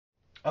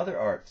Other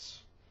arts.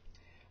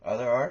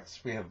 Other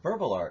arts, we have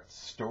verbal arts,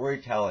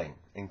 storytelling,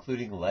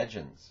 including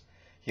legends.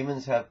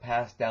 Humans have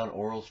passed down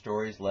oral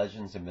stories,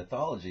 legends, and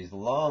mythologies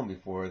long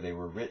before they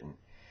were written.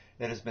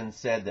 It has been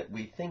said that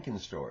we think in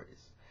stories.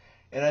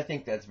 And I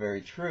think that's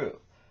very true,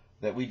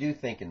 that we do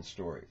think in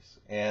stories.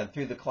 And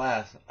through the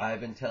class,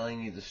 I've been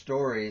telling you the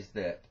stories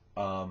that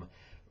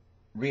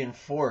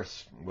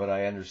reinforce what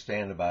I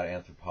understand about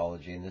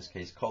anthropology, in this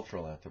case,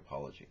 cultural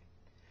anthropology.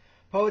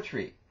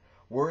 Poetry,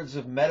 words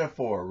of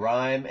metaphor,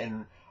 rhyme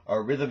and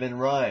rhythm and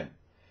rhyme,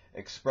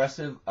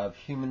 expressive of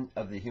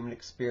the human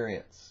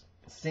experience.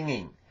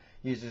 Singing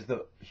uses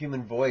the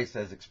human voice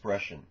as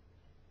expression.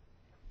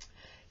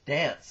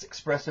 Dance,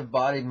 expressive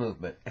body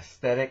movement,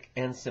 aesthetic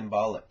and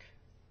symbolic.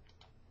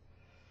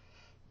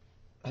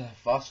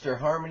 Foster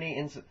harmony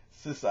in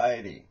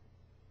society.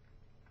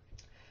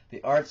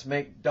 The arts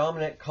make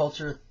dominant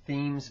culture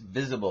themes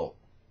visible,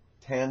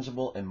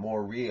 tangible, and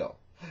more real.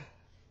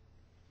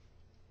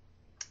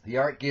 The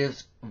art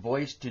gives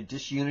voice to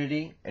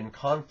disunity and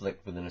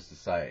conflict within a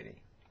society.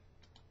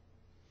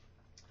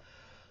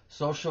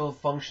 Social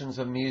functions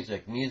of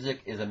music.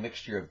 Music is a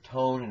mixture of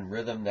tone and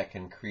rhythm that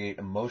can create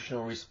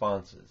emotional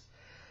responses.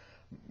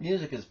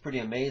 Music is pretty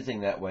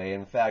amazing that way.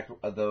 In fact,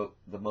 the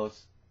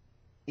most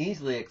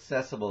easily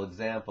accessible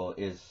example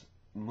is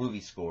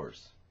movie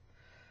scores.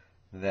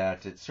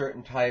 That at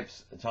certain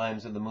times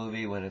of the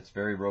movie, when it's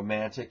very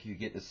romantic, you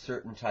get a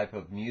certain type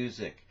of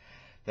music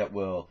that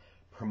will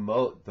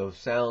promote, those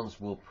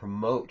sounds will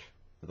promote,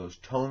 those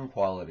tone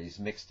qualities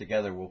mixed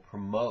together will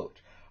promote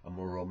a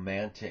more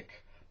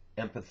romantic,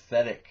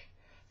 empathetic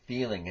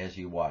feeling as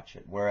you watch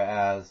it.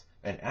 Whereas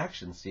an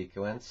action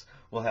sequence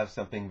will have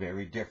something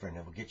very different.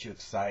 It will get you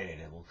excited.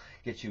 It will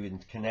get you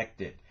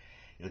connected.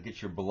 It'll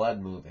get your blood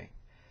moving.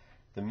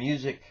 The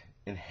music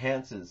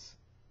enhances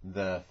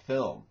the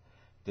film.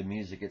 The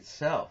music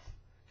itself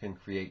can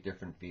create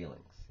different feelings.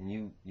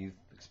 And you've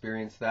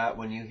experienced that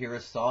when you hear a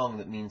song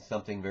that means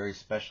something very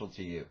special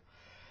to you.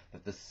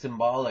 That the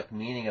symbolic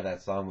meaning of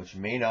that song, which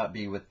may not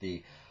be what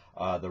the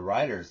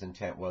writer's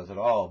intent was at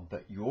all,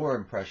 but your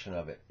impression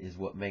of it is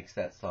what makes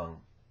that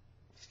song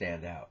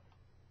stand out.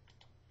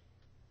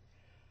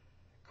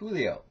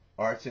 Coolio,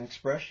 arts and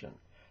expression.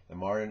 The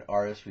modern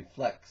artist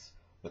reflects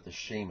what the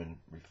shaman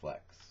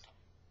reflects.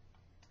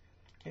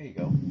 Here you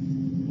go.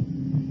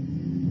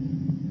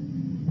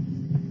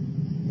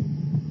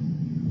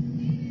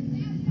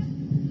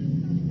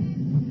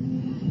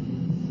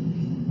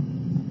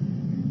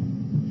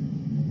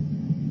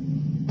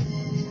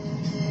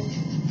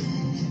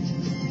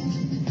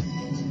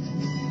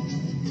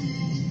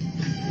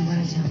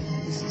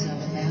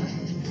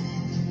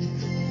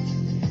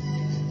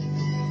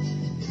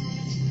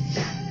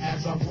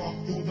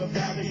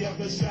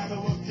 The shadow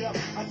of death,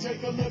 I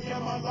take a look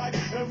at my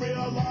life and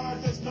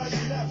realize there's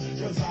nothing left.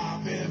 Cause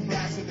I've been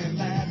blasting and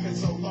laughing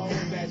so long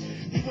that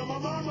even my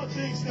mama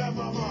thinks that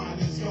my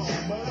mind is gone.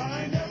 But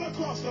I ain't never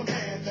crossed a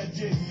man that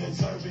didn't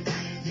deserve it.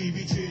 He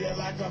be treated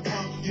like a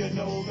punk, you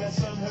know that's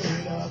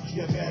unheard of.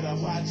 You better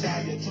watch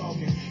how you're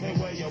talking and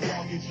where you're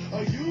walking,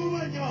 or you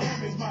and your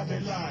homies might be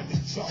lying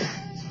to chalk.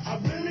 I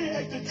really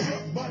hate the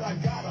trip, but I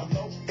gotta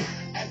know.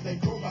 As they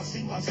grow, I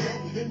see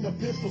myself in the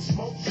pistol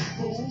smoke.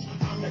 Fool,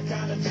 I'm the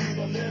kind of dude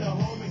the little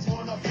homies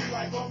wanna be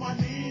like, on my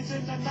knees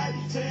in the night,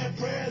 saying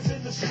prayers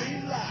in the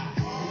street light.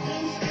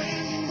 Been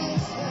spending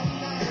most of the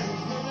night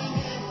living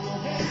in the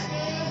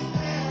gangster's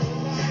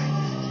paradise.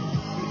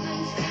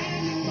 Been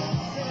spending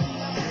most of the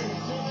night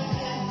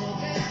living in the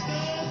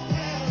gangster's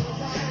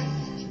paradise.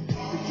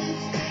 We keep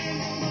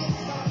spending most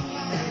of our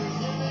lives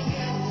living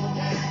in the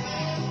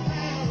gangster's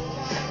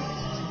paradise.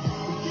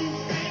 We keep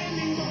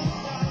spending most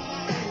of our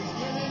lives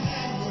living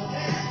in the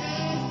gangster's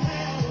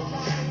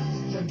paradise.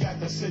 Look at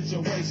the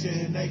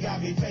situation they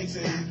got me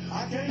facing.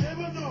 I can't live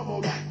a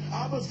normal life.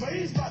 I was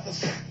raised by the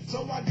street,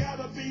 so I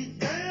gotta be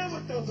down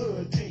with the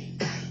hood team.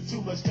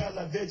 Too much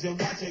television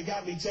watching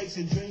got me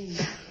chasing dreams.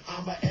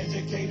 I'm an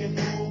educated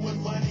fool with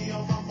money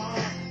on my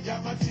mind.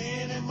 Got my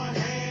tin in my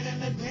hand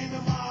and the gleam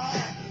in my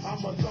eye.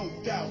 I'm a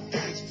loped out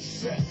gangster,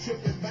 set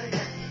tripping banker,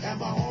 and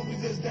my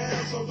homies is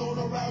down, so don't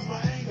arouse my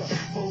anger.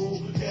 Fool,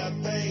 death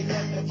ain't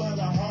nothing but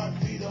a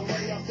heartbeat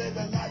away. I'm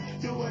living life,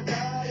 do or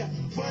die.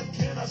 What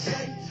can I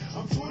say?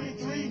 I'm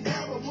 23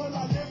 now, but will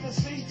I live to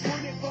see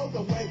 24?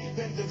 The way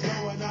things are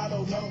going, I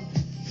don't know.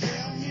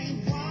 Tell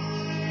me,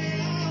 why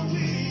are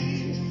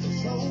we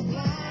so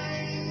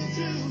blind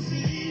to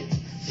see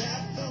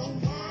that the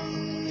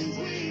ones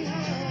we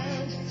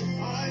hurt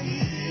are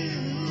you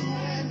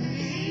and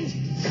me?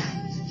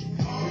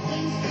 We've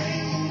been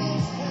spending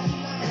most of our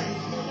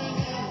lives living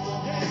in the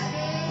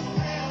gangster's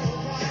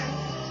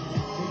paradise.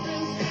 We've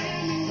been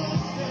spending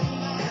most of our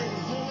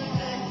lives living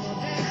in the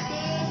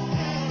gangster's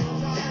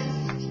paradise.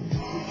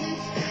 We keep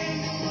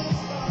spending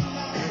most of our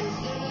lives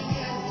living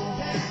in the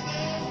gangster's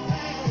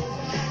paradise.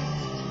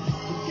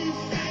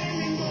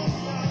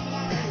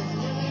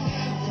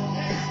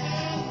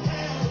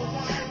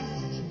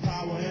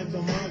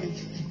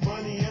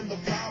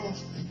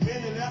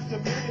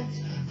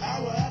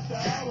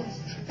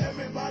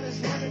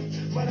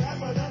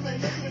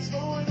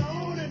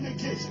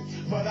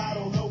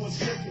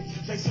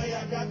 They say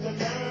I got to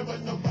learn,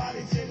 but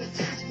nobody's here to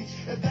teach me.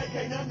 If they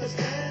can't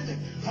understand it,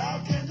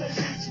 how can they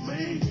reach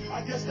me?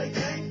 I guess they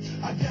can't,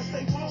 I guess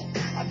they won't,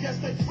 I guess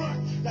they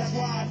front. That's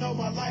why I know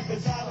my life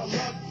is out of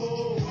luck,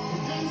 fool.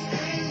 Been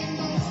spending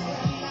most of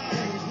their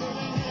lives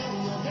living in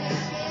a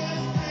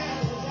gangster's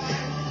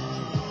paradise.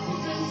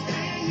 Been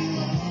spending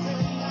most of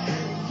their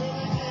lives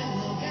living in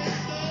a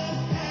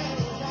gangster's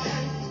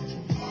paradise.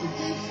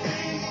 Been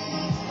spending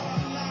most of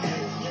our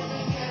lives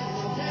living in a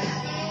gangster's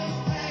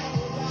paradise.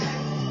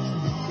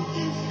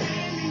 Been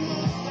spending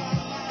most of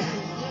our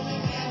lives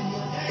living in a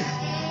gangster's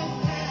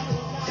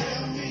paradise.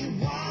 Tell me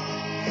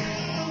why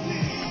are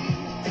we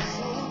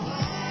so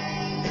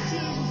blind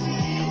to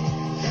see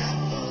that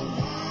the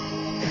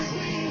ones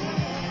we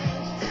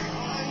hurt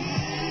are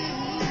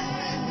you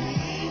and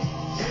me?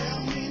 Tell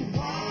me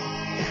why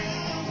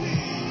are we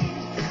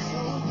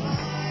so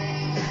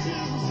blind to see that the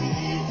ones we hurt are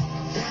you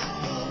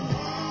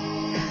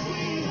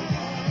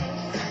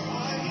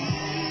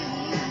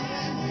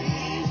and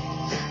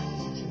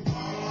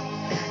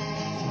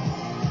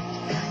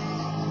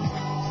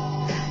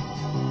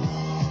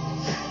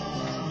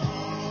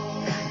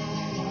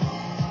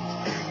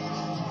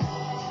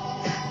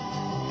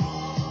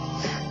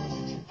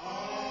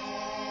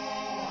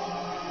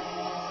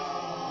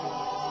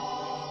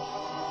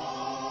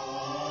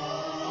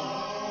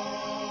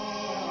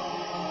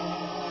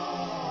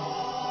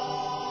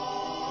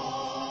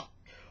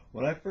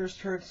When I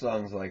first heard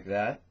songs like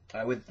that,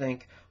 I would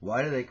think,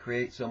 why do they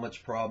create so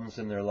much problems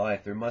in their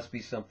life? There must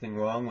be something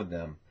wrong with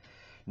them.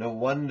 No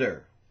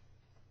wonder.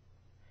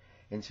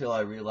 Until I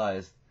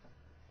realized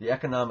the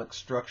economic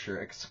structure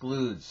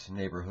excludes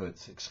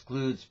neighborhoods,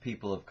 excludes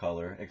people of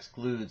color,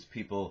 excludes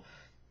people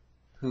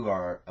who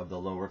are of the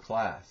lower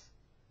class.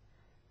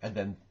 And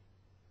then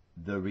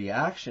the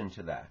reaction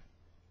to that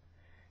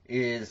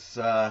is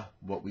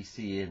what we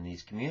see in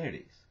these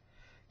communities.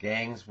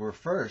 Gangs were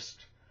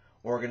first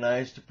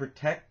organized to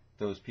protect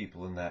those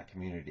people in that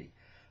community.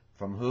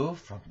 From who?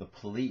 From the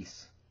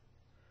police.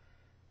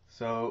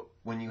 So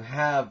when you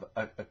have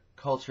a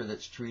culture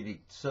that's treated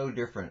so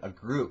different, a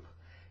group,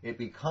 it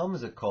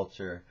becomes a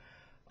culture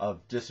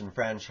of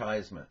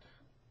disenfranchisement.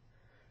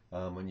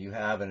 When you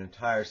have an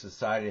entire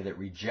society that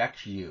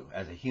rejects you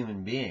as a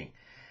human being,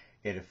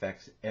 it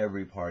affects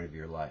every part of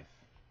your life.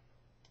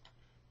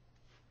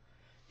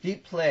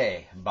 Deep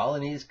play,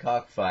 Balinese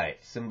cockfight,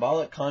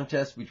 symbolic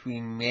contest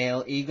between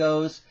male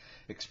egos,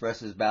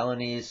 expresses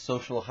Balinese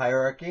social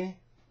hierarchy.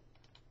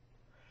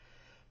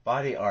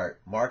 Body art,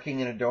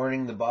 marking and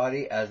adorning the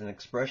body as an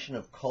expression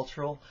of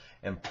cultural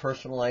and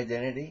personal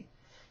identity,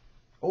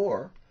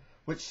 or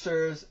which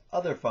serves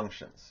other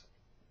functions.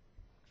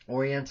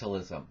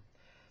 Orientalism,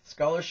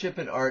 scholarship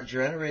in art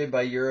generated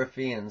by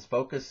Europeans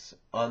focus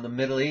on the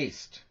Middle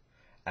East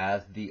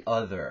as the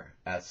other,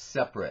 as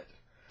separate.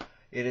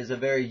 It is a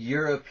very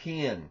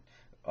European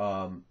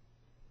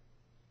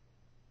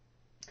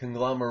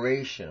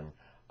conglomeration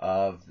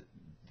of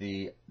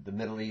the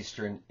Middle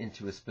Eastern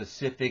into a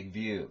specific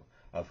view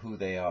of who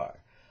they are,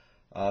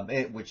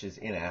 which is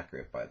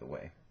inaccurate, by the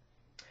way.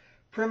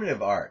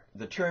 Primitive art,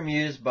 the term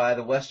used by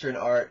the Western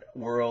art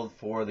world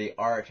for the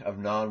art of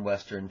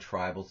non-Western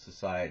tribal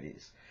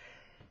societies.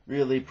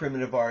 Really,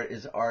 primitive art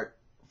is art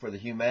for the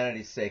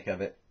humanity's sake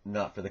of it,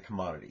 not for the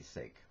commodity's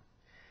sake.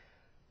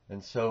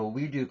 And so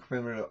we do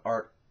primitive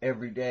art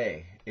every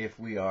day if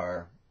we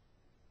do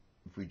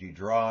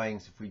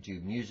drawings, if we do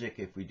music,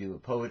 if we do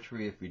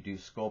poetry, if we do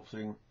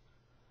sculpting,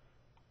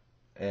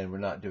 and we're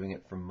not doing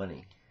it for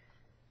money.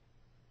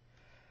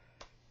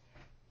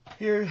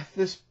 Here,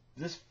 this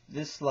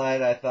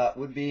slide I thought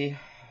would be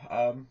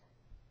fun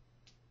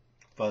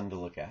to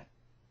look at.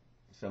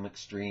 Some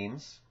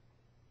extremes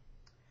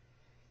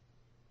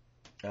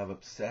of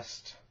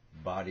obsessed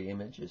body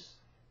images.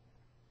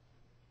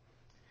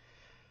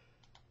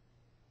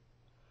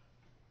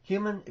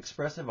 Human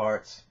expressive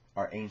arts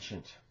are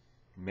ancient.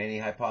 Many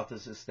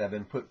hypotheses have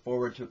been put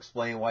forward to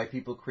explain why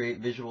people create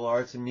visual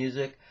arts and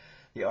music.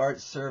 The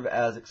arts serve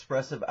as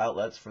expressive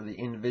outlets for the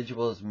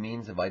individual as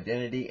means of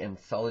identity and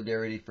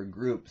solidarity for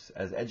groups,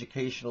 as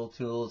educational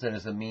tools, and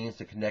as a means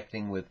to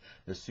connecting with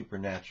the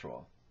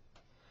supernatural.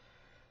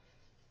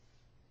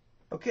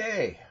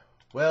 Okay,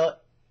 well,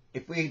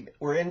 if we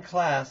were in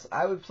class,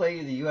 I would play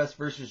you the U.S.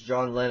 versus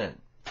John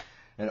Lennon,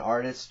 an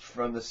artist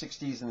from the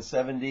 60s and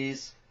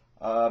 70s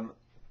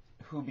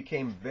who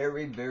became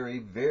very, very,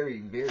 very,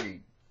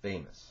 very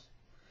famous.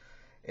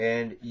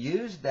 And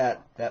used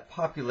that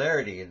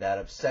popularity, that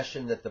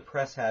obsession that the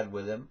press had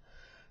with him,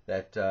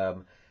 that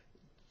to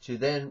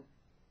then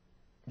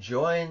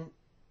join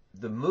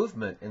the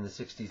movement in the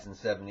 60s and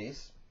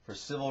 70s for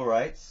civil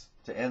rights,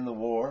 to end the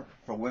war,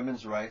 for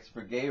women's rights,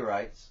 for gay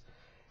rights.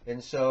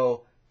 And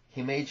so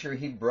he made sure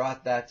he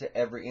brought that to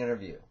every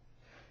interview.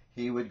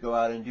 He would go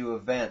out and do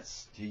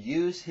events to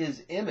use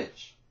his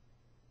image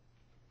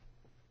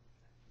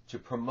to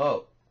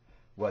promote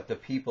what the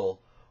people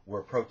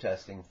were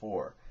protesting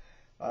for.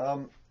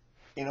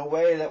 In a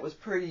way that was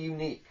pretty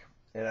unique.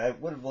 And I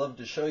would have loved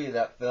to show you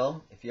that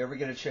film. If you ever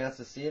get a chance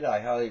to see it, I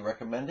highly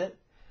recommend it.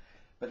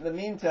 But in the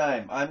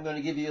meantime, I'm going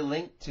to give you a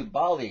link to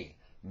Bali,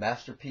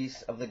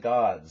 Masterpiece of the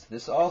Gods.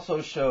 This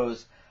also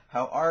shows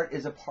how art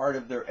is a part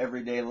of their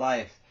everyday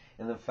life,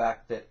 and the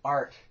fact that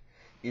art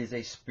is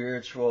a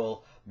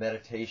spiritual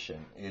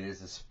meditation. It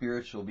is a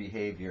spiritual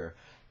behavior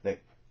that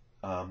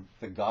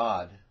the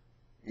God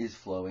is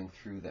flowing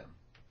through them.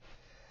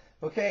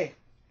 Okay,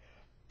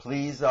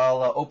 please,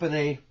 I'll open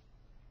a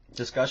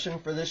discussion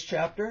for this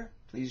chapter.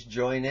 Please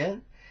join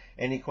in.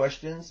 Any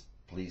questions,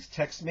 please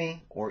text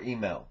me or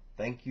email.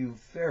 Thank you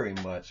very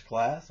much,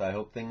 class. I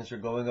hope things are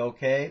going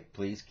okay.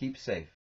 Please keep safe.